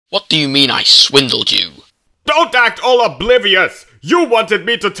What do you mean I swindled you? Don't act all oblivious! You wanted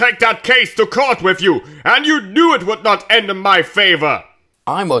me to take that case to court with you, and you knew it would not end in my favor!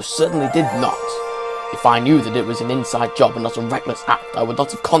 I most certainly did not. If I knew that it was an inside job and not a reckless act, I would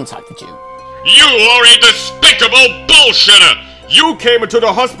not have contacted you. You are a despicable bullshitter! You came into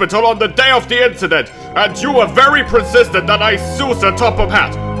the hospital on the day of the incident, and you were very persistent that I sue the top-up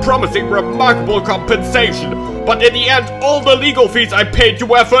hat, promising remarkable compensation. But in the end, all the legal fees I paid you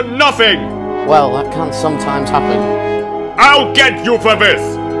were for nothing! Well, that can sometimes happen. I'll get you for this!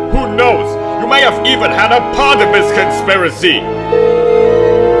 Who knows? You may have even had a part in this conspiracy!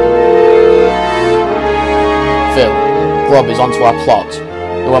 Phil, Rob is onto our plot.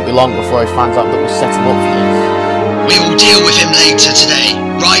 It won't be long before he finds out that we set him up for this. We will deal with him later today.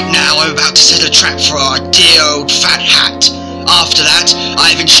 Right now, I'm about to set a trap for our dear old fat hat. After that,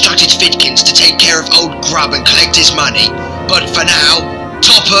 I have instructed Fidkins to take care of old Grub and collect his money. But for now,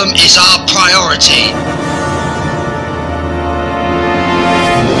 Topham is our priority.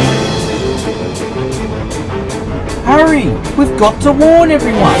 Hurry! We've got to warn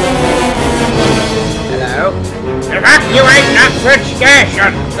everyone! Hello? Evacuate that bridge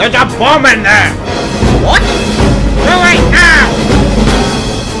station! There's a bomb in there! What? Do it now!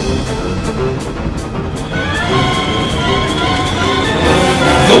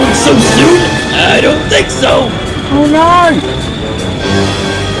 Going so soon? I don't think so! Oh no!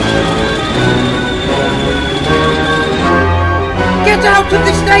 Get out of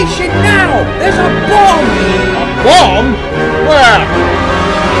the station now! There's a bomb! A bomb? Where?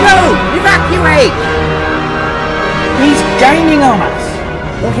 No! Evacuate! He's gaining on us!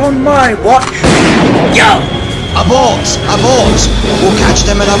 Not on my watch! Yo! Abort! Abort! We'll catch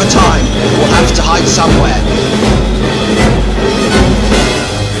them another time. We'll have to hide somewhere.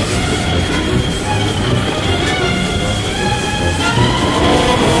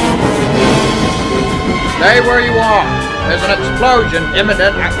 Stay where you are. There's an explosion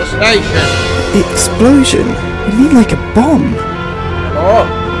imminent at the station. Explosion? You mean like a bomb? Hello?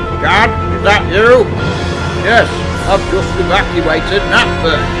 Dad, is that you? Yes, I've just evacuated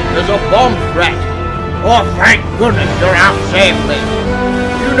Knapford. There's a bomb threat. Oh, thank goodness you're out safely.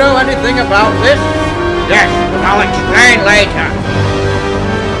 Do you know anything about this? Yes, but I'll explain later.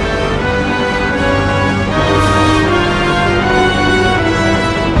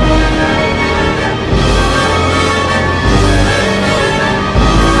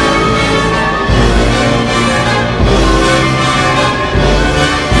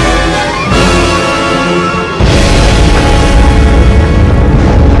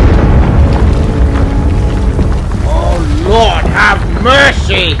 Lord have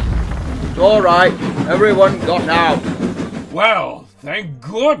mercy! It's alright, everyone got out. Well, thank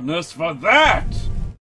goodness for that!